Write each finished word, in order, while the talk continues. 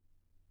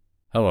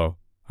Hello,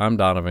 I'm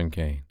Donovan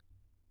Kane.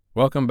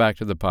 Welcome back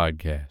to the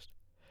podcast,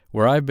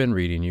 where I've been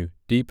reading you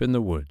Deep in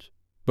the Woods,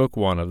 Book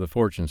 1 of the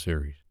Fortune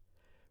series,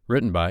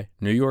 written by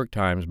New York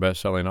Times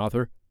bestselling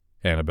author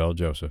Annabel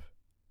Joseph.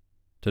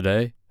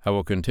 Today, I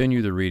will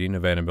continue the reading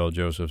of Annabel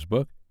Joseph's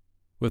book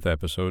with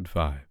Episode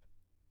 5.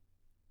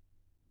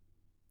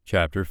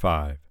 Chapter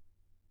 5.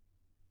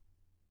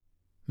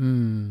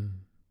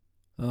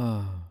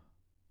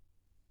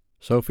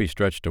 Sophie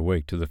stretched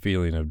awake to the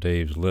feeling of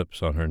Dave's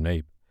lips on her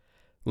nape,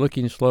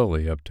 looking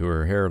slowly up to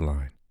her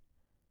hairline.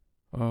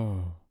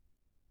 Oh.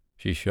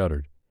 She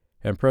shuddered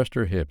and pressed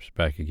her hips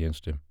back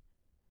against him.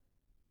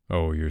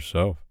 Oh,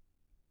 yourself.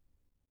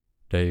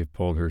 Dave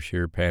pulled her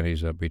sheer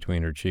panties up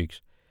between her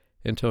cheeks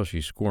until she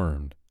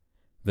squirmed,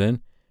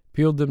 then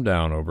peeled them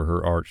down over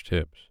her arched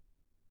hips.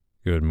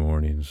 Good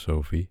morning,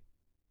 Sophie,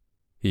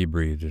 he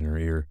breathed in her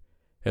ear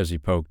as he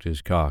poked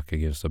his cock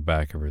against the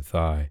back of her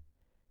thigh.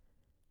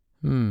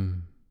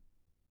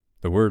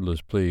 The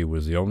wordless plea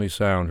was the only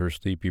sound her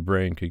sleepy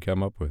brain could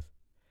come up with.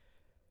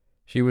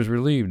 She was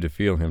relieved to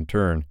feel him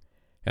turn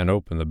and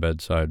open the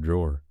bedside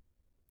drawer.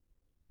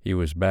 He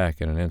was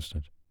back in an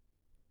instant,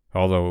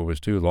 although it was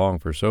too long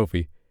for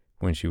Sophie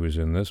when she was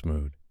in this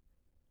mood.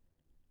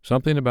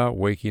 Something about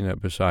waking up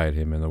beside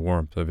him in the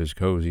warmth of his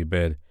cozy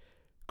bed,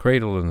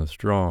 cradled in the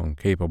strong,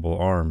 capable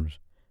arms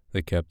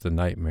that kept the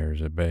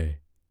nightmares at bay.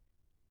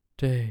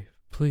 Dave,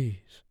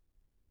 please.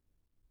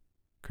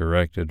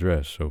 Correct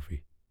address,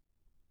 Sophie.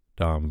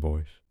 Dom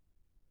voice.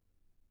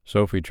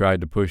 Sophie tried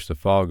to push the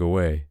fog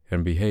away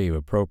and behave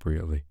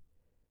appropriately.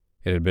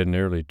 It had been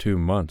nearly 2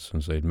 months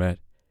since they'd met,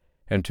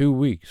 and 2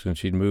 weeks since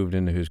she'd moved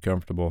into his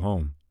comfortable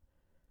home.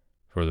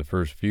 For the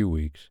first few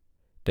weeks,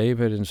 Dave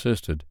had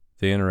insisted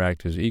they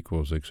interact as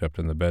equals except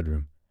in the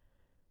bedroom.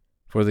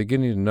 For the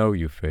getting to know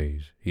you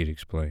phase, he'd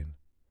explained.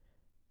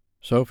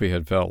 Sophie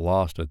had felt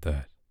lost at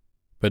that,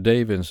 but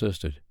Dave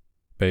insisted,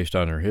 based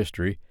on her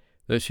history,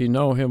 that she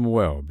know him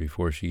well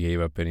before she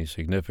gave up any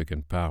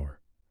significant power.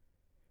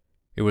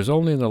 It was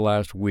only in the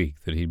last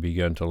week that he'd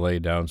begun to lay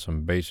down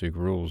some basic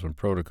rules and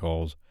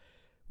protocols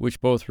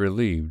which both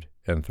relieved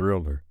and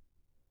thrilled her.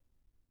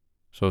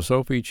 So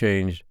Sophie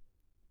changed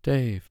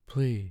Dave,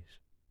 please,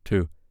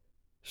 to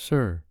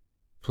Sir,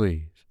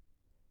 please,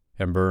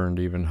 and burned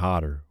even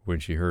hotter when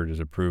she heard his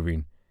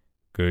approving,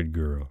 good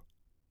girl.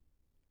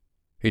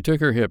 He took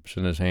her hips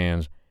in his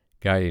hands,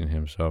 guiding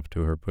himself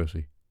to her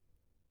pussy.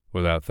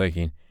 Without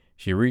thinking,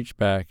 she reached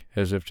back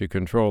as if to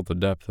control the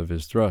depth of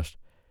his thrust,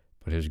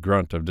 but his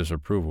grunt of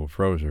disapproval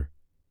froze her.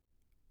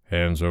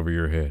 Hands over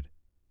your head.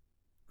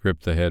 Grip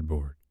the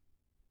headboard.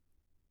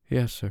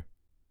 Yes, sir.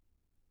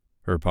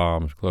 Her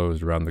palms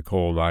closed around the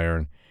cold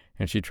iron,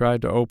 and she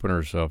tried to open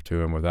herself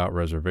to him without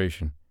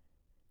reservation.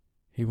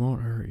 He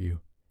won't hurt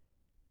you.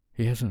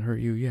 He hasn't hurt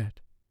you yet.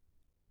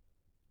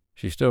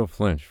 She still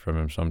flinched from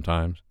him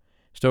sometimes,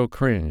 still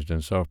cringed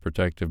in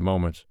self-protective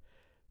moments,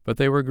 but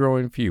they were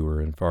growing fewer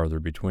and farther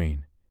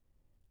between.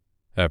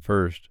 At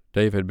first,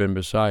 Dave had been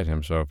beside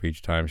himself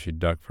each time she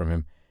ducked from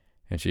him,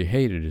 and she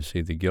hated to see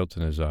the guilt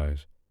in his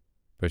eyes,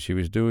 but she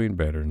was doing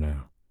better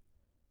now.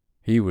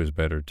 He was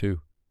better,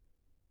 too.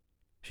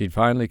 She'd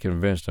finally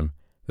convinced him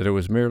that it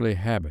was merely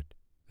habit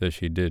that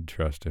she did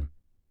trust him.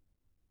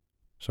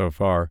 So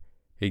far,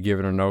 he'd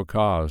given her no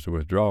cause to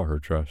withdraw her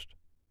trust,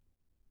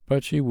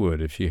 but she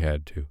would if she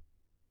had to.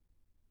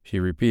 She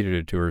repeated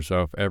it to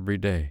herself every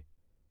day.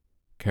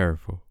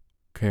 Careful,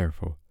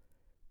 careful,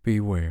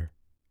 beware.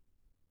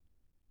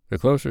 The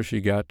closer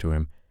she got to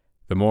him,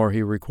 the more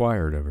he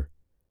required of her,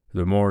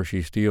 the more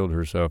she steeled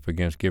herself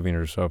against giving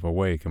herself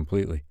away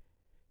completely.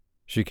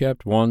 She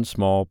kept one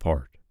small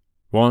part,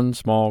 one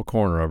small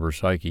corner of her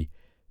psyche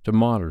to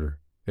monitor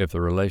if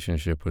the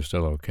relationship was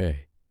still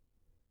okay.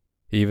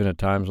 Even at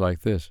times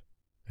like this,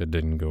 it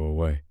didn't go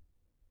away.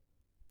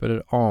 But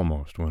it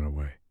almost went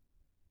away.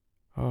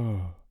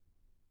 Oh.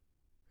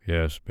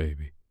 Yes,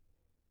 baby.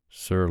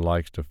 Sir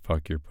likes to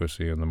fuck your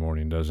pussy in the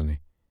morning, doesn't he?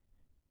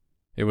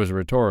 It was a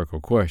rhetorical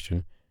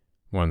question,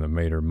 one that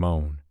made her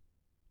moan.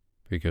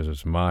 Because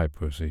it's my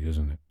pussy,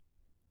 isn't it?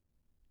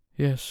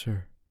 Yes,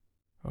 sir.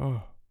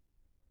 Oh.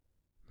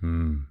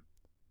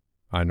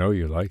 I know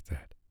you like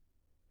that.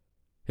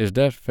 His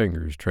deft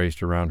fingers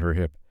traced around her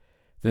hip,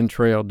 then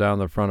trailed down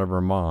the front of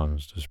her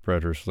mons to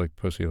spread her slick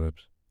pussy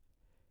lips.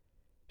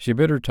 She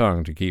bit her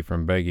tongue to keep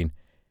from begging,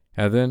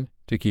 and then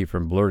to keep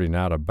from blurting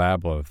out a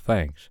babble of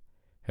thanks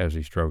as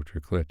he stroked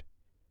her clit.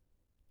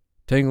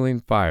 Tingling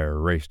fire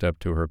raced up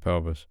to her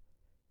pelvis.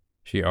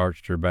 She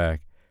arched her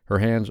back, her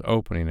hands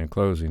opening and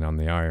closing on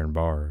the iron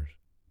bars.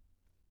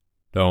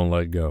 Don't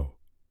let go.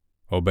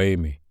 Obey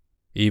me,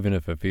 even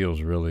if it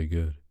feels really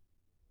good.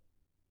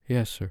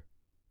 Yes, sir.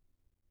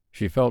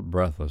 She felt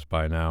breathless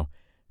by now,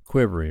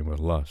 quivering with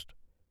lust.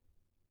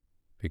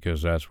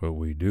 Because that's what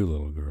we do,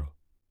 little girl.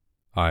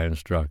 I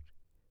instruct,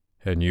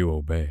 and you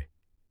obey.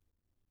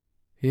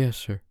 Yes,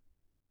 sir.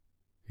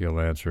 You'll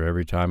answer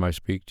every time I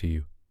speak to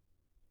you.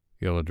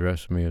 You'll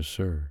address me as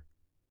sir.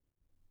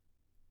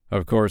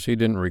 Of course, he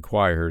didn't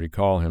require her to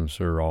call him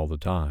sir all the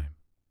time,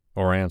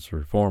 or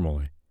answer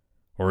formally,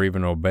 or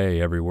even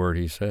obey every word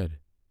he said.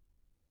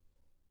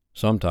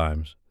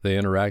 Sometimes they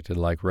interacted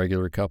like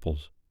regular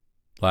couples,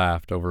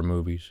 laughed over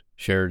movies,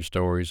 shared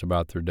stories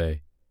about their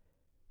day.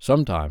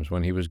 Sometimes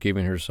when he was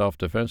giving her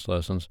self-defense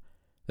lessons,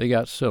 they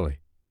got silly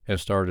and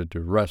started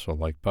to wrestle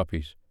like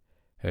puppies.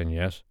 And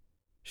yes,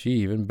 she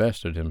even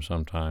bested him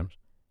sometimes,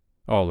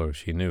 although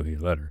she knew he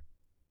let her.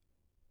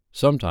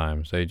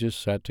 Sometimes they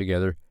just sat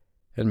together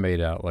and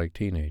made out like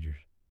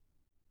teenagers.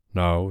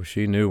 No,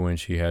 she knew when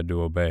she had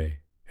to obey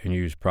and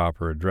use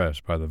proper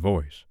address by the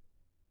voice.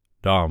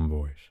 Dom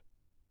voice.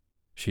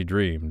 She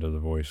dreamed of the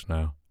voice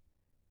now.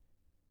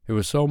 It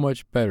was so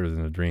much better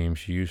than the dreams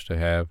she used to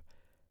have,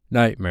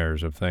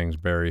 nightmares of things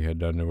Barry had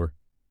done to her.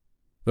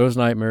 Those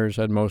nightmares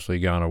had mostly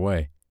gone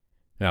away,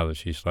 now that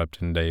she slept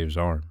in Dave's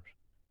arms.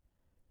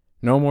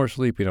 No more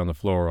sleeping on the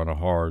floor on a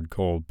hard,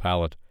 cold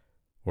pallet,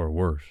 or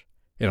worse,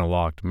 in a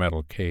locked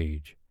metal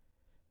cage.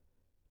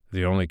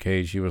 The only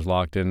cage she was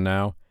locked in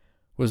now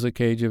was the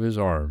cage of his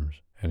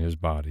arms and his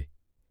body.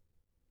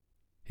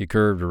 He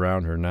curved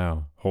around her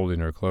now, holding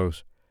her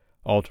close,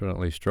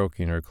 alternately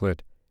stroking her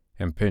clit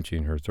and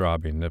pinching her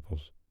throbbing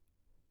nipples.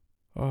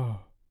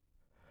 "Oh,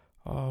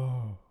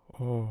 oh,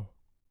 oh,"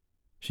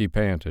 she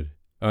panted,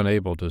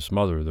 unable to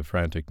smother the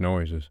frantic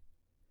noises.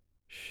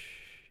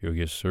 "Shh, you'll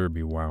get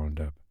Serby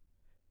wound up."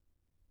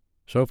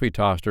 Sophie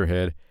tossed her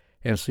head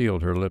and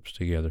sealed her lips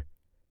together,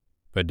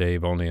 but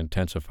Dave only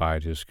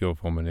intensified his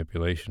skillful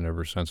manipulation of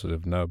her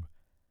sensitive nub.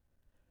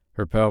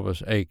 Her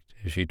pelvis ached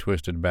as she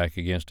twisted back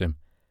against him.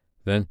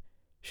 Then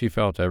she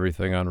felt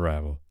everything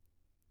unravel.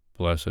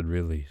 Blessed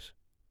release.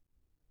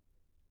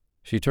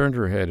 She turned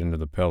her head into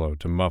the pillow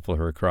to muffle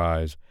her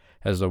cries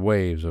as the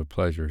waves of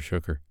pleasure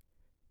shook her,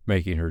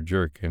 making her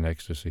jerk in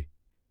ecstasy.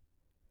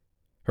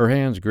 Her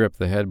hands gripped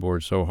the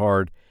headboard so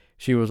hard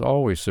she was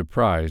always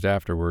surprised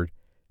afterward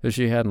that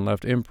she hadn't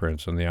left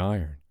imprints on the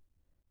iron.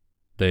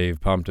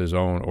 Dave pumped his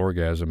own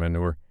orgasm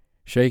into her,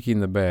 shaking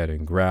the bed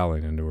and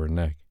growling into her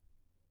neck.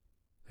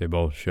 They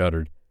both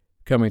shuddered,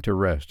 coming to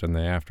rest in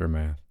the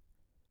aftermath.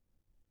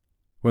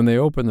 When they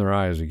opened their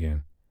eyes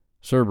again,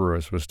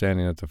 Cerberus was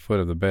standing at the foot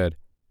of the bed,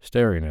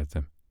 staring at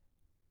them.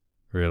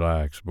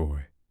 "Relax,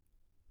 boy,"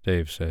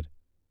 Dave said.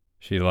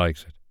 "She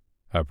likes it,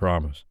 I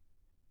promise."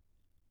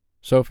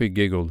 Sophie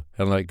giggled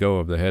and let go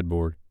of the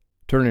headboard,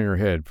 turning her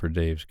head for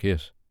Dave's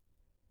kiss.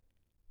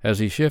 As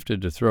he shifted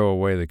to throw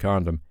away the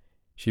condom,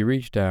 she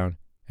reached down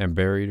and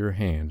buried her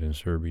hand in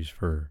Serby's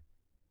fur.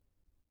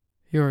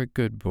 "You're a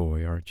good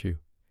boy, aren't you?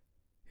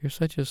 You're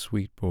such a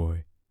sweet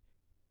boy."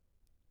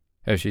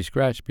 As she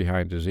scratched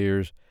behind his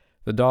ears,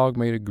 the dog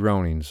made a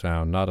groaning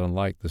sound not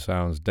unlike the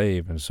sounds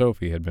Dave and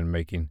Sophie had been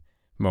making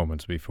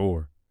moments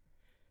before.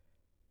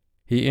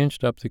 He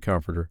inched up the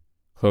comforter,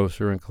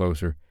 closer and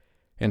closer,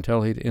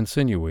 until he'd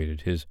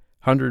insinuated his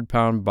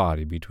 100-pound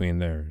body between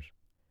theirs.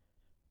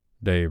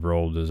 Dave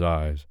rolled his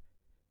eyes.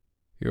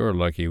 "You're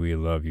lucky we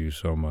love you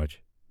so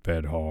much,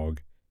 bed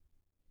hog."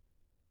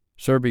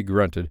 Serby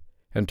grunted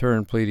and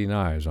turned pleading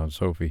eyes on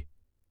Sophie.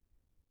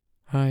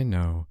 "I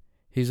know.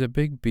 He's a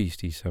big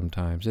beastie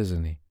sometimes,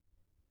 isn't he?"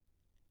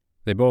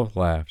 They both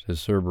laughed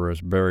as Cerberus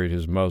buried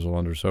his muzzle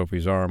under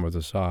Sophie's arm with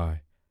a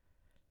sigh.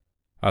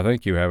 "I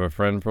think you have a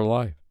friend for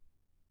life."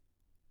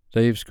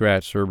 Dave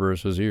scratched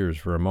Cerberus's ears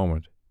for a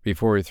moment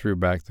before he threw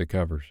back the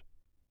covers.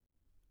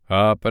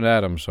 "Up and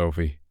at 'em,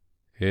 Sophie.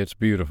 It's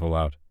beautiful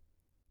out.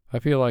 I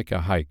feel like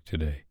a hike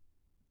today."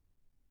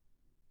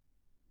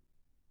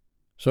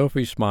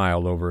 Sophie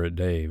smiled over at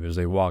Dave as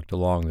they walked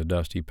along the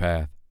dusty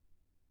path.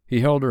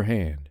 He held her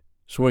hand,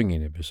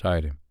 swinging it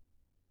beside him.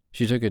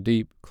 She took a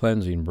deep,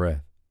 cleansing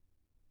breath.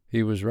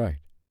 He was right.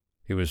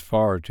 It was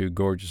far too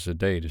gorgeous a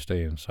day to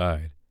stay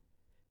inside.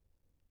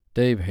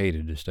 Dave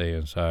hated to stay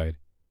inside.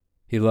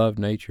 He loved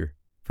nature,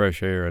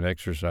 fresh air, and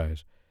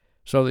exercise,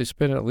 so they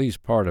spent at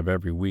least part of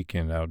every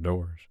weekend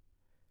outdoors.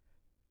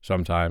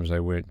 Sometimes they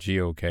went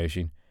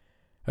geocaching,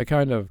 a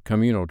kind of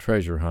communal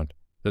treasure hunt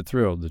that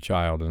thrilled the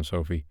child and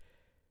Sophie,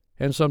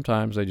 and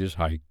sometimes they just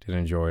hiked and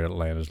enjoyed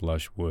Atlanta's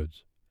lush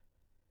woods.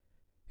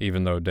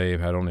 Even though Dave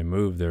had only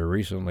moved there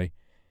recently,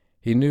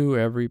 he knew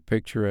every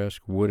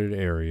picturesque wooded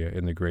area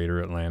in the greater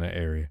Atlanta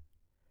area.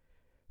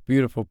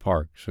 Beautiful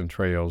parks and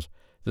trails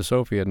that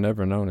Sophie had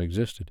never known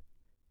existed.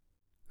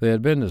 They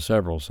had been to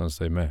several since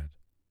they met,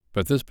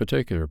 but this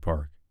particular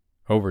park,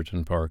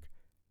 Overton Park,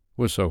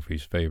 was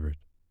Sophie's favorite.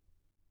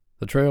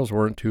 The trails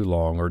weren't too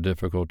long or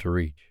difficult to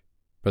reach,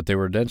 but they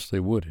were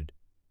densely wooded,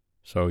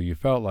 so you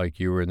felt like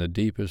you were in the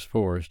deepest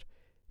forest,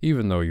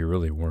 even though you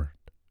really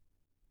weren't.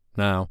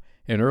 Now,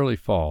 in early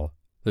fall,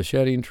 the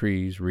shedding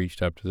trees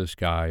reached up to the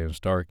sky in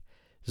stark,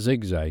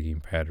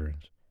 zigzagging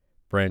patterns,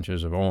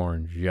 branches of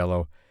orange,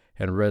 yellow,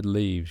 and red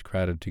leaves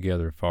crowded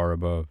together far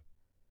above.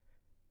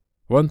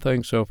 One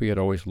thing Sophie had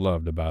always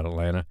loved about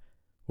Atlanta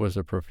was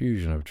the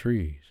profusion of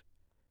trees.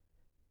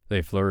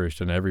 They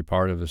flourished in every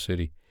part of the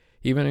city,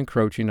 even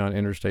encroaching on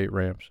interstate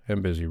ramps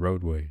and busy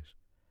roadways.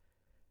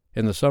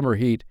 In the summer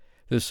heat,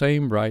 this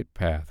same bright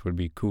path would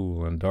be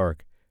cool and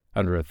dark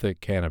under a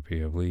thick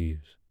canopy of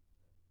leaves.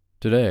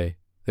 Today,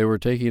 they were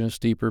taking a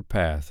steeper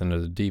path into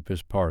the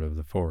deepest part of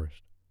the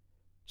forest.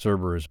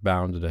 Cerberus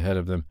bounded ahead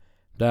of them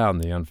down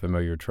the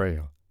unfamiliar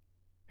trail.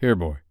 "Here,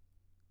 boy,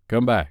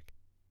 come back."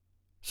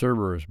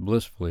 Cerberus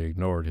blissfully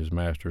ignored his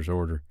master's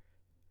order.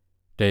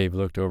 Dave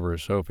looked over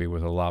at Sophie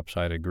with a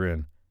lopsided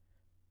grin.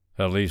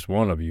 "At least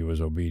one of you is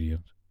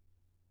obedient."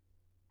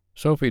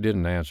 Sophie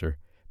didn't answer,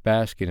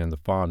 basking in the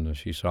fondness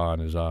she saw in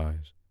his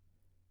eyes.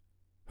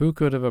 Who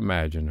could have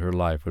imagined her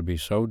life would be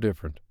so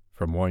different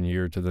from one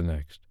year to the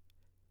next?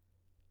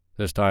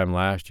 This time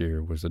last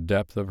year was the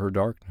depth of her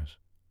darkness,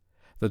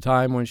 the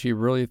time when she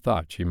really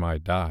thought she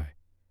might die.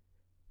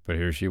 But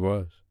here she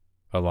was,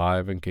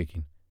 alive and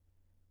kicking.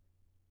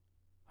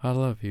 "I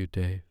love you,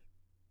 Dave,"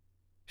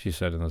 she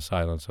said in the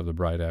silence of the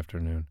bright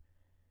afternoon.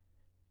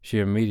 She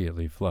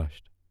immediately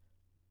flushed.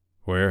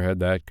 Where had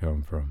that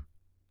come from?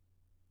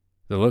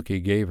 The look he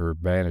gave her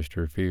banished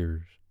her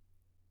fears.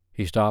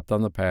 He stopped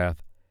on the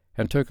path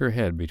and took her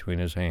head between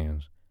his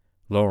hands,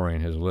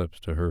 lowering his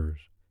lips to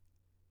hers.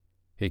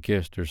 He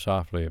kissed her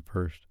softly at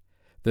first,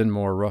 then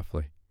more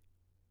roughly.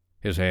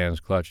 His hands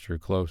clutched her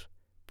close,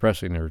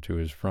 pressing her to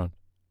his front.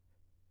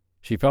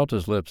 She felt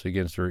his lips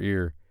against her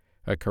ear,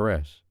 a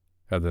caress,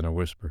 and then a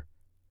whisper.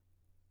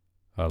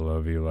 "I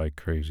love you like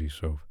crazy,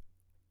 Soph.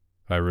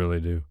 I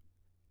really do."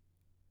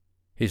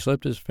 He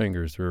slipped his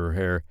fingers through her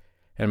hair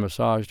and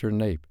massaged her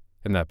nape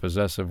in that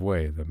possessive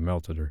way that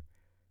melted her.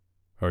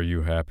 "Are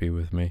you happy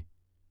with me?"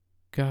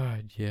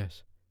 "God,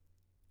 yes.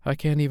 I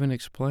can't even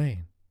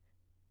explain."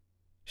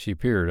 She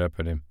peered up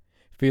at him,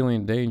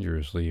 feeling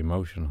dangerously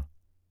emotional.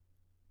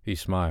 He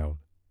smiled,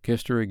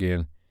 kissed her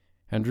again,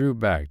 and drew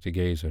back to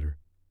gaze at her.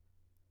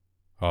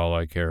 "All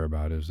I care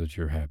about is that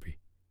you're happy.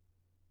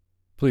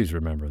 Please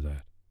remember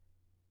that.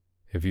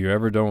 If you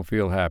ever don't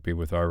feel happy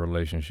with our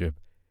relationship,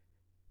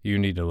 you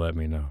need to let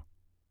me know."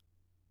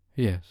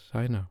 "Yes,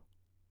 I know."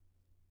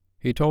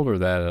 He told her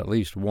that at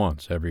least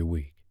once every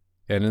week,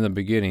 and in the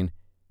beginning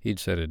he'd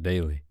said it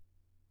daily.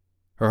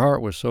 Her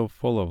heart was so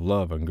full of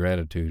love and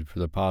gratitude for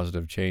the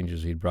positive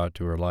changes he'd brought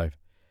to her life,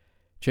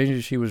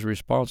 changes she was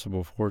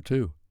responsible for,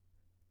 too.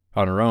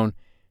 On her own,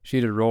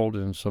 she'd enrolled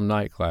in some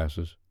night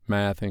classes,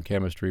 math and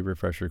chemistry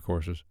refresher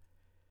courses.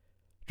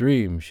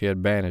 Dreams she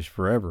had banished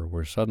forever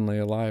were suddenly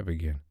alive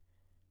again.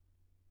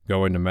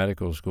 Going to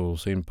medical school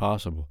seemed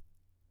possible.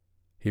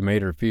 He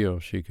made her feel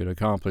she could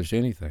accomplish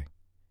anything.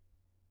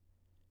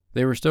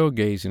 They were still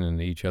gazing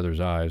into each other's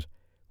eyes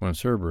when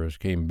Cerberus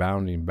came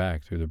bounding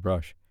back through the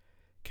brush,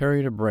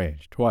 carrying a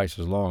branch twice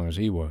as long as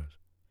he was.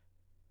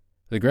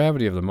 The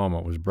gravity of the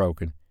moment was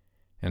broken,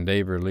 and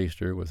Dave released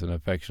her with an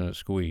affectionate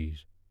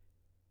squeeze.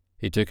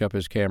 He took up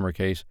his camera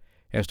case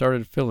and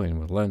started filling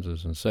with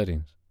lenses and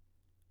settings.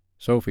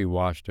 Sophie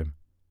watched him,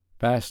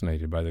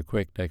 fascinated by the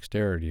quick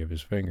dexterity of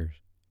his fingers.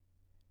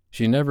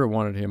 She never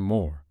wanted him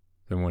more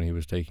than when he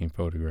was taking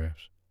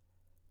photographs.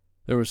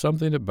 There was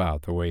something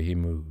about the way he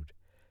moved,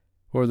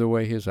 or the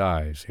way his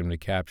eyes seemed to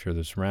capture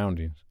the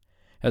surroundings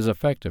as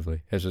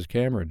effectively as his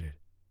camera did.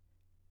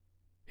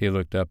 He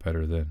looked up at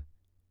her then.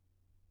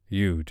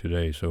 "You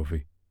today,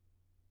 Sophie.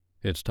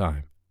 It's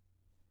time."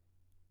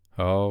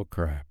 Oh,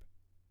 crap.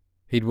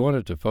 He'd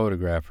wanted to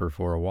photograph her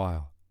for a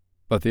while,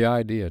 but the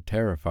idea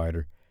terrified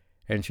her,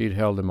 and she'd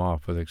held him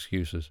off with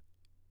excuses.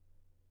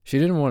 She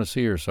didn't want to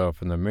see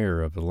herself in the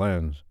mirror of the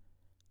lens,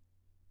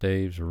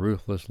 Dave's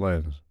ruthless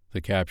lens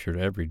that captured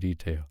every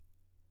detail.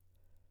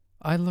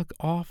 "I look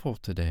awful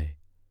today.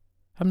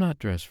 I'm not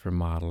dressed for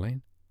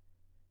modeling."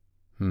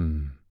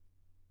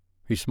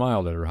 He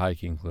smiled at her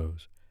hiking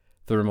clothes,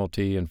 thermal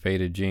tee and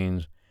faded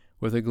jeans,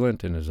 with a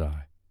glint in his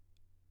eye.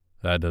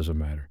 "That doesn't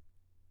matter.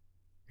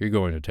 You're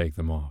going to take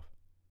them off."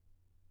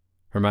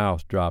 Her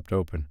mouth dropped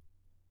open.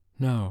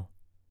 "No,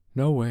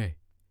 no way."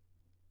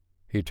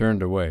 He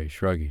turned away,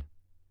 shrugging.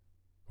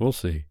 "We'll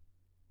see.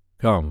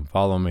 Come,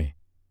 follow me."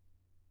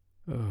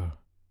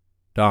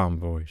 Dom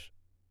voice.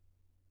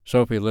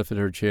 Sophie lifted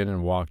her chin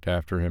and walked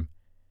after him.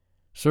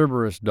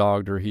 Cerberus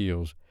dogged her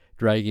heels,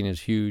 dragging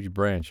his huge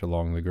branch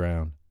along the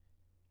ground.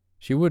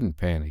 She wouldn't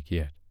panic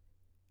yet.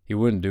 He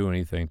wouldn't do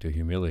anything to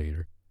humiliate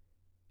her.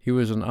 He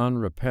was an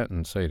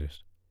unrepentant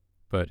sadist,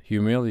 but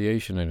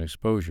humiliation and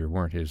exposure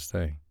weren't his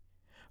thing,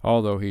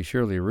 although he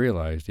surely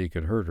realized he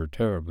could hurt her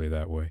terribly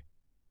that way.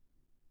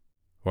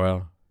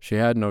 Well, she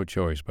had no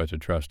choice but to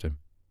trust him.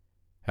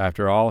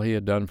 After all he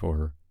had done for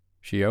her,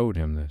 she owed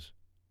him this.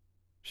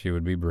 She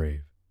would be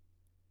brave.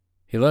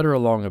 He led her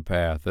along a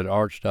path that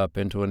arched up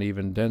into an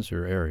even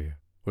denser area,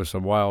 with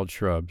some wild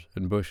shrubs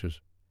and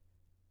bushes.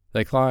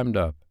 They climbed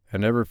up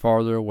and ever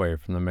farther away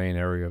from the main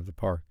area of the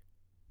park.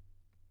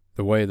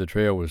 The way the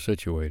trail was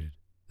situated,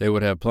 they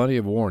would have plenty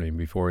of warning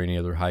before any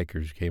other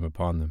hikers came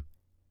upon them.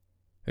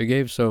 It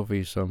gave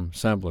Sophie some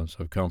semblance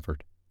of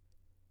comfort.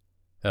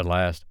 At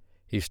last,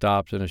 he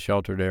stopped in a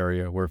sheltered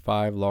area where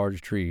 5 large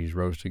trees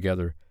rose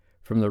together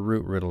from the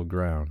root-riddled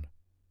ground.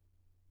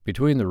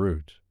 Between the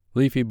roots,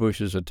 leafy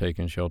bushes had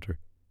taken shelter,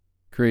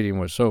 creating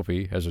what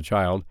Sophie, as a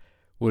child,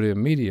 would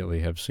immediately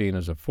have seen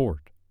as a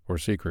fort or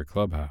secret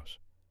clubhouse.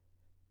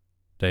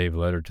 Dave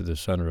led her to the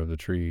center of the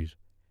trees.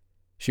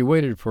 She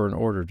waited for an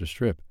order to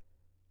strip,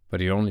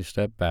 but he only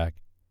stepped back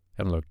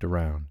and looked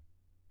around,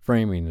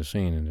 framing the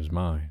scene in his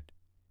mind.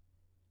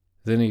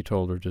 Then he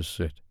told her to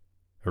sit,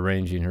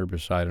 arranging her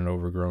beside an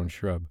overgrown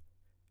shrub.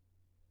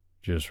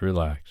 Just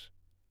relax.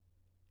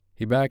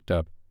 He backed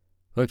up,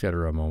 looked at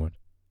her a moment,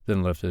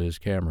 then lifted his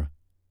camera.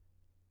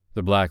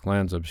 The black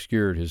lens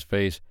obscured his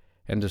face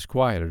and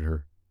disquieted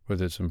her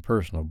with its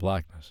impersonal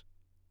blackness.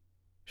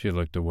 She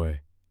looked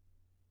away.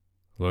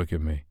 Look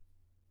at me.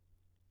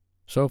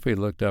 Sophie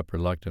looked up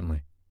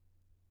reluctantly.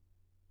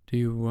 Do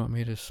you want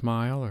me to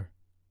smile, or?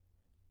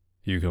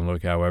 You can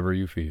look however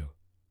you feel.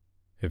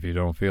 If you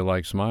don't feel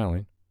like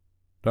smiling,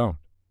 don't.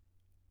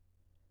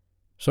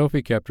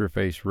 Sophie kept her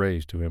face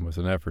raised to him with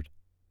an effort.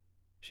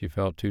 She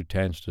felt too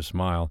tense to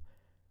smile,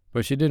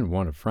 but she didn't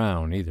want to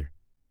frown either.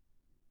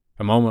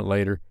 A moment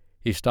later,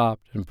 he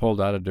stopped and pulled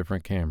out a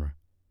different camera.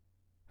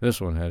 This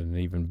one had an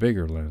even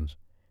bigger lens,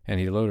 and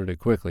he loaded it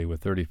quickly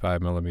with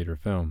 35mm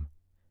film.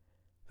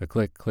 The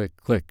click, click,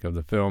 click of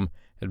the film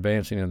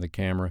advancing in the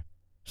camera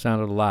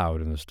sounded loud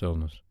in the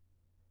stillness.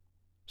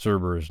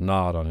 Cerberus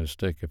gnawed on his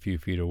stick a few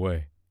feet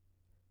away.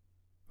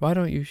 Why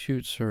don't you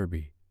shoot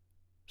Serby?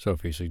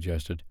 Sophie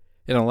suggested,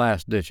 in a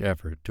last-ditch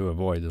effort to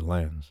avoid the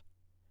lens.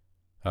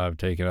 I've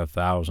taken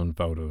 1,000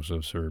 photos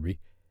of Serby.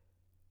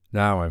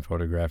 Now I'm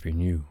photographing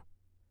you.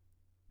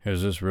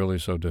 Is this really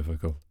so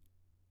difficult?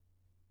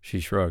 She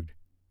shrugged.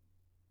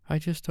 I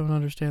just don't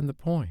understand the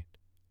point.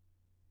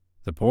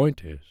 The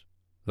point is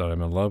that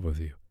I'm in love with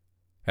you,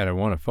 and I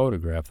want to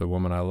photograph the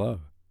woman I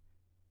love.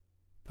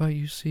 But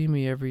you see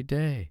me every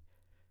day.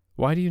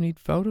 Why do you need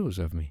photos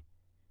of me?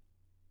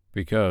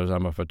 Because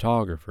I'm a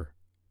photographer.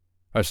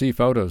 I see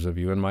photos of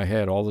you in my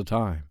head all the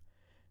time,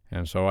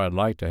 and so I'd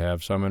like to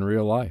have some in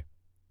real life.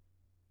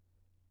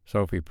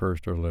 Sophie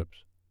pursed her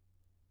lips.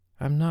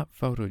 I'm not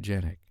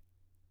photogenic.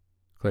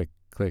 Click,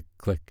 click,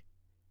 click.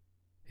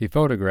 He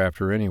photographed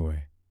her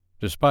anyway,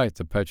 despite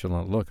the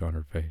petulant look on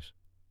her face.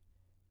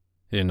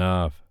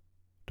 Enough.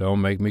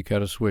 Don't make me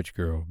cut a switch,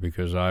 girl,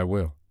 because I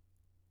will.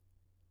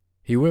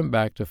 He went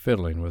back to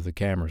fiddling with the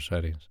camera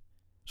settings,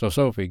 so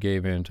Sophie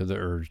gave in to the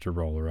urge to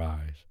roll her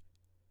eyes.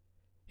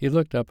 He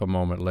looked up a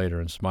moment later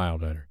and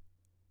smiled at her.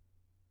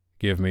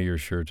 Give me your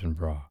shirt and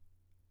bra.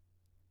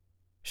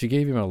 She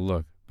gave him a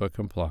look, but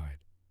complied.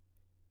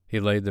 He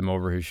laid them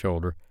over his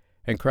shoulder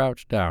and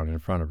crouched down in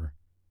front of her.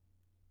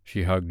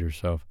 She hugged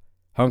herself,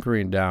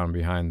 hunkering down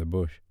behind the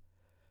bush,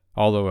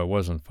 although it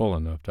wasn't full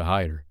enough to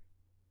hide her.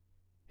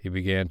 He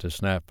began to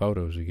snap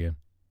photos again.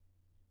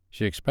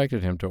 She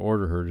expected him to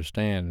order her to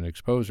stand and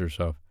expose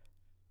herself,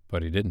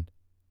 but he didn't.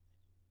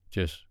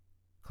 Just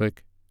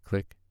click,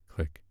 click,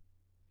 click.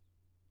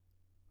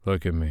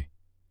 Look at me.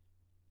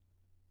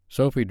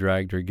 Sophie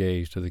dragged her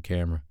gaze to the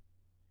camera.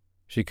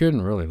 She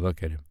couldn't really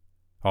look at him.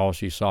 All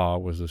she saw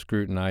was the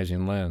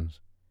scrutinizing lens.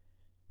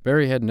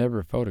 Barry had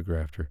never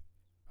photographed her,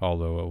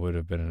 although it would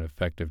have been an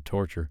effective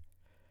torture.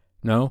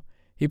 No,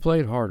 he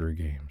played harder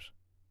games.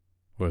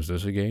 Was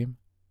this a game?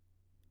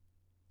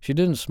 She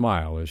didn't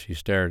smile as she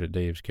stared at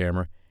Dave's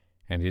camera,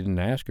 and he didn't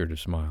ask her to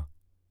smile.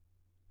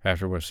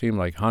 After what seemed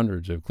like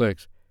hundreds of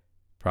clicks,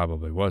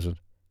 probably wasn't,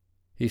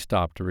 he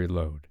stopped to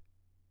reload.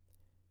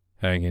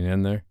 Hanging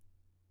in there?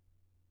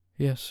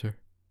 Yes, sir.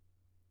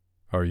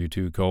 Are you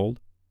too cold?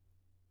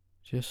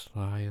 Just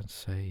lie and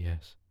say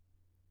yes.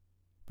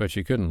 But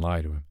she couldn't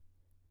lie to him.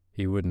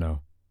 He would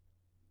know.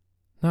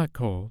 Not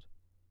cold.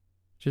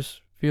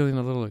 Just feeling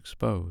a little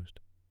exposed.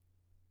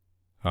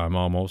 I'm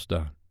almost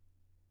done.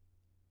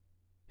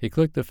 He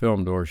clicked the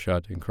film door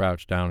shut and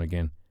crouched down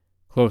again,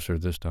 closer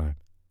this time.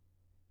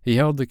 He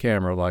held the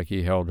camera like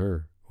he held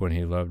her when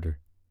he loved her,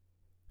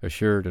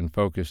 assured and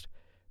focused,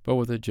 but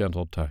with a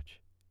gentle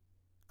touch.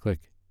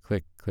 Click,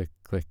 click, click,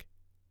 click.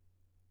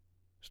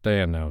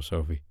 Stand now,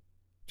 Sophie.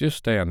 Just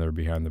stand there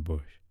behind the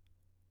bush.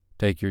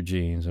 Take your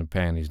jeans and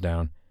panties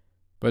down,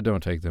 but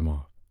don't take them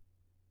off.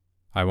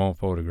 I won't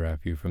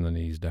photograph you from the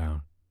knees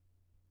down.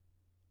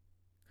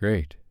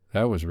 Great.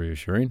 That was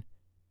reassuring.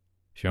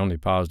 She only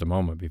paused a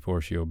moment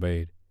before she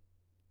obeyed.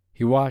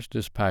 He watched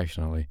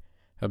dispassionately,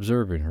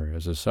 observing her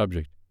as a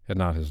subject and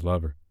not his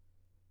lover.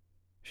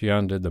 She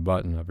undid the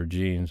button of her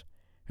jeans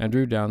and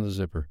drew down the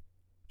zipper,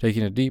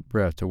 taking a deep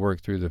breath to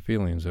work through the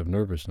feelings of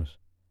nervousness.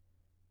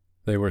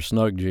 They were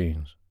snug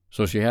jeans,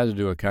 so she had to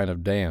do a kind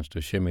of dance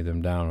to shimmy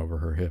them down over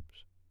her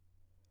hips.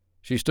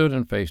 She stood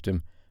and faced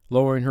him,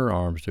 lowering her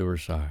arms to her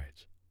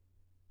sides.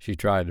 She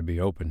tried to be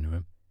open to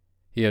him.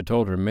 He had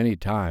told her many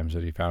times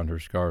that he found her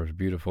scars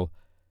beautiful,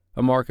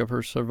 a mark of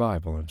her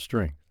survival and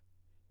strength.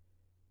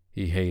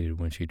 He hated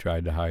when she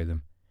tried to hide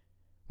them,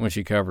 when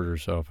she covered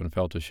herself and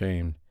felt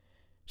ashamed,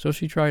 so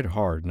she tried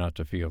hard not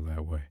to feel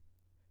that way,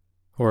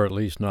 or at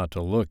least not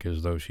to look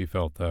as though she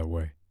felt that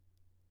way.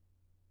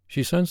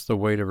 She sensed the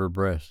weight of her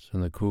breasts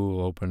in the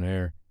cool, open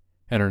air,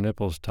 and her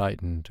nipples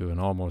tightened to an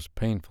almost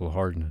painful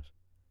hardness.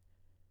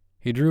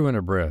 He drew in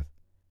a breath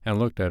and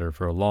looked at her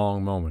for a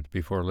long moment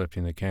before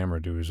lifting the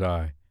camera to his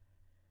eye.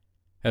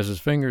 As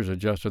his fingers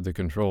adjusted the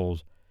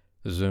controls,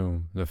 the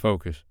zoom, the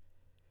focus,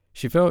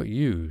 she felt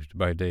used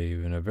by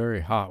Dave in a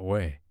very hot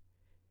way.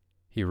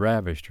 He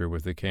ravished her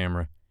with the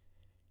camera.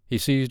 He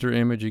seized her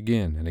image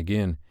again and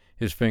again,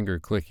 his finger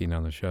clicking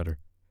on the shutter.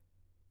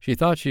 She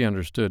thought she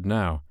understood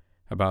now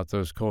about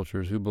those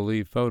cultures who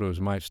believe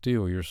photos might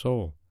steal your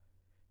soul.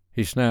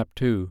 He snapped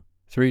 2,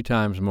 3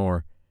 times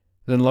more,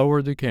 then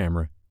lowered the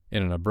camera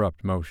in an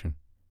abrupt motion.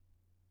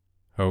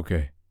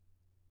 Okay,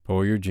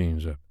 pull your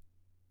jeans up.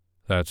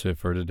 That's it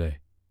for today.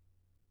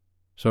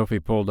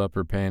 Sophie pulled up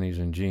her panties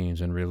and jeans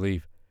in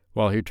relief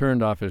while he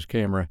turned off his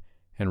camera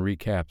and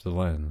recapped the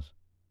lens.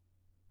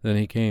 Then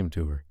he came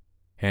to her,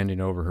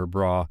 handing over her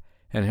bra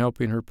and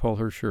helping her pull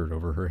her shirt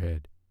over her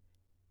head.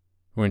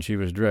 When she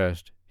was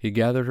dressed, he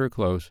gathered her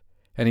close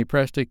and he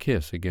pressed a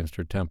kiss against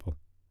her temple.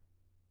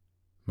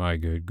 My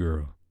good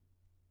girl,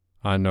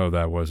 I know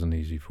that wasn't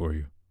easy for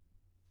you.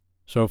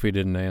 Sophie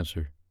didn't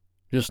answer,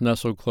 just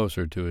nestled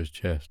closer to his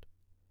chest.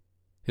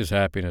 His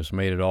happiness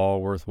made it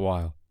all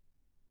worthwhile.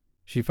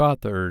 She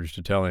fought the urge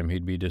to tell him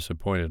he'd be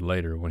disappointed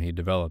later when he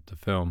developed the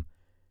film,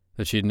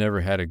 that she'd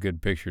never had a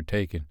good picture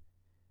taken.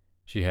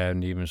 She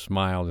hadn't even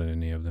smiled in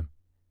any of them.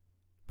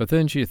 But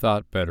then she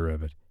thought better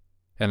of it,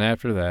 and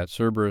after that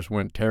Cerberus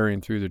went tearing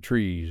through the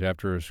trees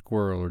after a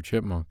squirrel or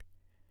chipmunk,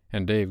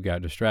 and Dave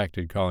got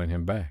distracted calling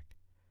him back.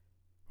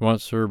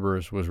 Once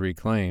Cerberus was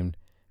reclaimed,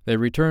 they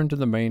returned to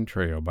the main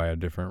trail by a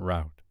different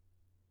route.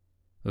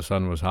 The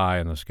sun was high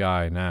in the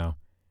sky now.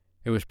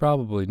 It was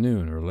probably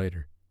noon or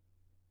later.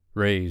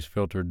 Rays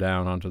filtered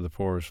down onto the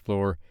forest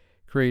floor,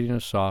 creating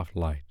a soft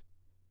light.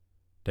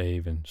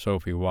 Dave and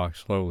Sophie walked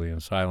slowly in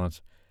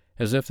silence,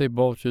 as if they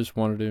both just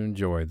wanted to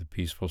enjoy the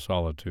peaceful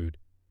solitude.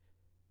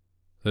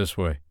 This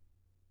way,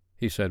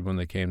 he said when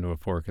they came to a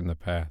fork in the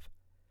path.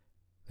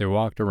 They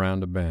walked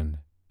around a bend,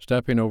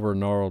 stepping over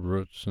gnarled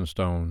roots and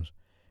stones,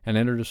 and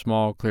entered a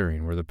small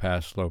clearing where the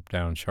path sloped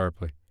down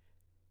sharply.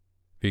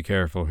 Be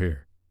careful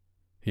here,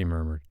 he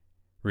murmured,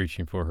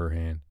 reaching for her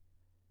hand.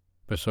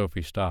 But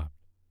Sophie stopped.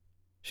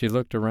 She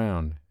looked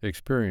around,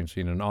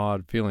 experiencing an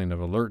odd feeling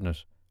of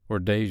alertness or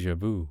déjà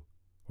vu,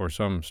 or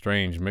some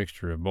strange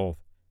mixture of both.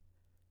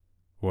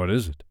 What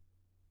is it?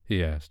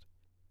 He asked.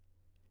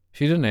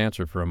 She didn't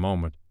answer for a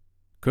moment,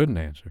 couldn't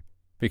answer,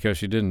 because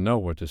she didn't know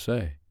what to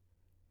say.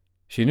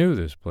 She knew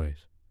this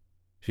place.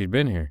 She'd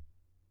been here.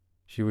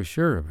 She was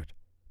sure of it,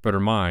 but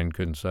her mind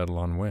couldn't settle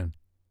on when.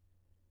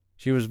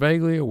 She was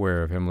vaguely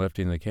aware of him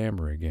lifting the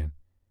camera again.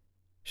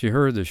 She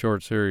heard the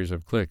short series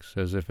of clicks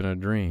as if in a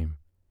dream,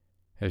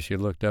 as she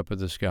looked up at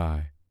the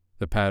sky,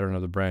 the pattern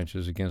of the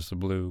branches against the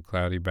blue,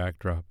 cloudy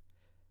backdrop.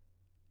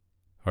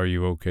 Are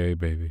you okay,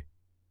 baby?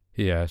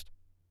 He asked,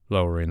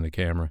 lowering the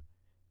camera.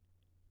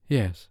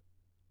 Yes.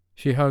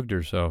 She hugged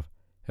herself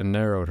and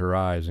narrowed her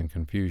eyes in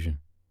confusion.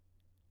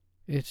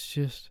 It's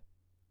just,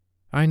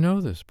 I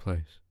know this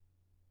place,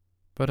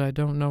 but I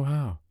don't know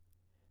how.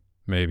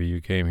 Maybe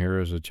you came here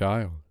as a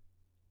child.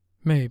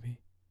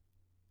 Maybe.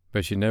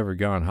 But she'd never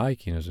gone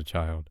hiking as a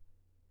child.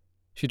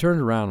 She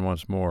turned around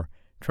once more,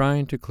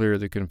 trying to clear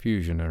the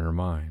confusion in her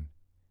mind.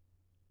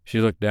 She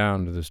looked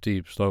down to the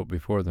steep slope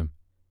before them.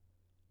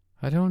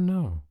 I don't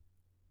know.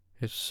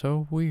 It's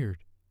so weird.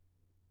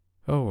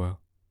 Oh,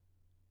 well.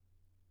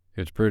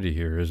 It's pretty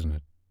here, isn't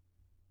it?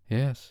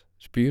 Yes,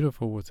 it's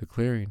beautiful with the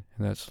clearing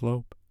and that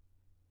slope.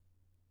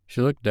 She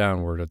looked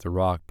downward at the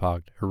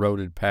rock-pocked,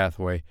 eroded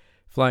pathway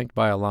flanked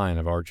by a line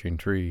of arching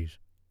trees.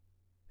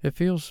 It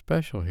feels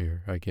special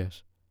here, I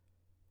guess.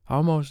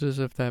 Almost as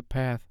if that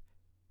path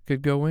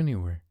could go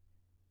anywhere.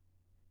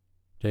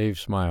 Dave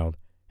smiled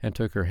and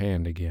took her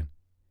hand again.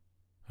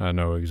 I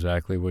know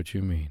exactly what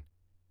you mean.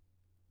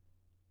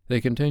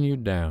 They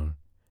continued down,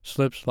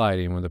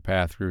 slip-sliding when the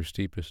path grew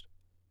steepest.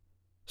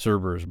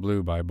 Cerberus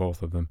blew by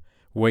both of them,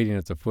 waiting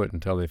at the foot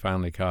until they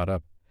finally caught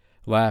up,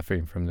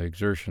 laughing from the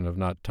exertion of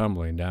not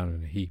tumbling down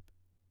in a heap.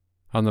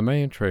 On the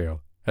main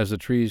trail, as the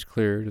trees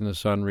cleared and the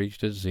sun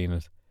reached its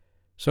zenith,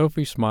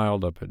 Sophie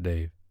smiled up at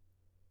Dave.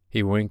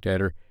 He winked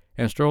at her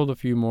and strolled a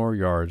few more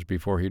yards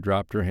before he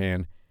dropped her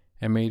hand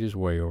and made his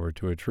way over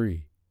to a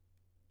tree.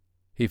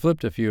 He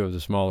flipped a few of the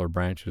smaller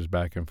branches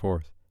back and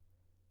forth.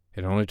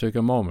 It only took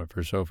a moment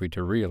for Sophie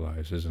to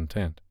realize his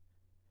intent.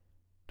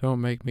 Don't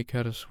make me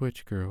cut a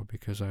switch, girl,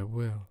 because I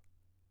will.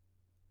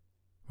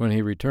 When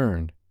he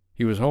returned,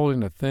 he was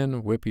holding a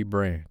thin, whippy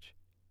branch.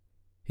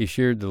 He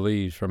sheared the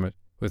leaves from it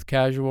with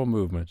casual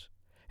movements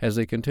as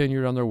they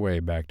continued on their way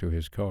back to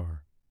his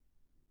car.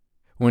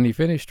 When he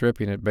finished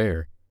stripping it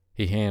bare,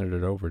 he handed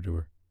it over to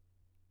her.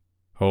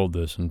 Hold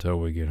this until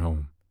we get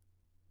home.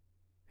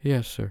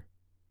 Yes, sir.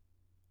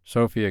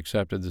 Sophie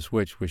accepted the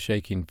switch with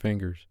shaking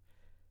fingers.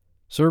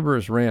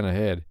 Cerberus ran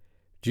ahead,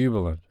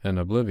 jubilant and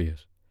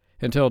oblivious,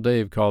 until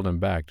Dave called him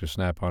back to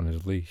snap on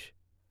his leash.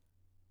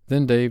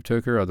 Then Dave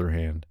took her other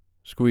hand,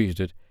 squeezed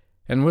it,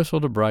 and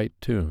whistled a bright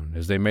tune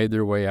as they made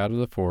their way out of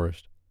the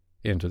forest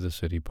into the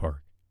city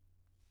park.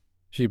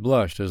 She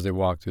blushed as they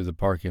walked through the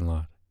parking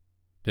lot.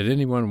 Did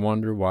anyone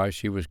wonder why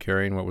she was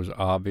carrying what was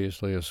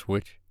obviously a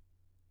switch?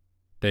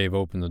 Dave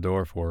opened the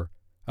door for her,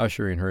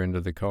 ushering her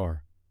into the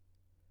car.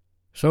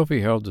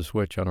 Sophie held the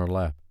switch on her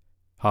lap,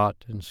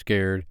 hot and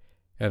scared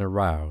and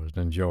aroused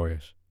and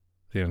joyous,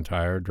 the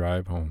entire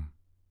drive home.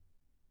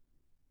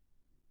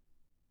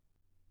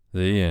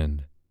 The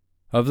end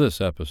of this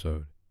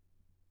episode.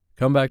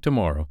 Come back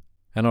tomorrow,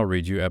 and I'll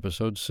read you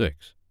Episode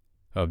 6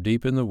 of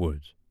Deep in the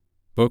Woods,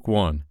 Book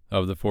 1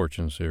 of the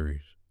Fortune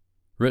series,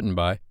 written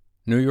by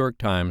New York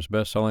Times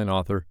bestselling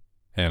author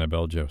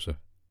Annabel Joseph.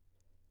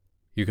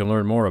 You can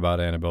learn more about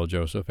Annabel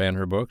Joseph and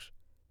her books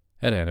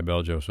at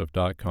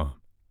AnnabelJoseph.com.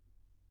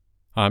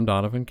 I'm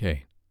Donovan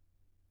Kane.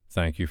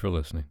 Thank you for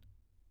listening.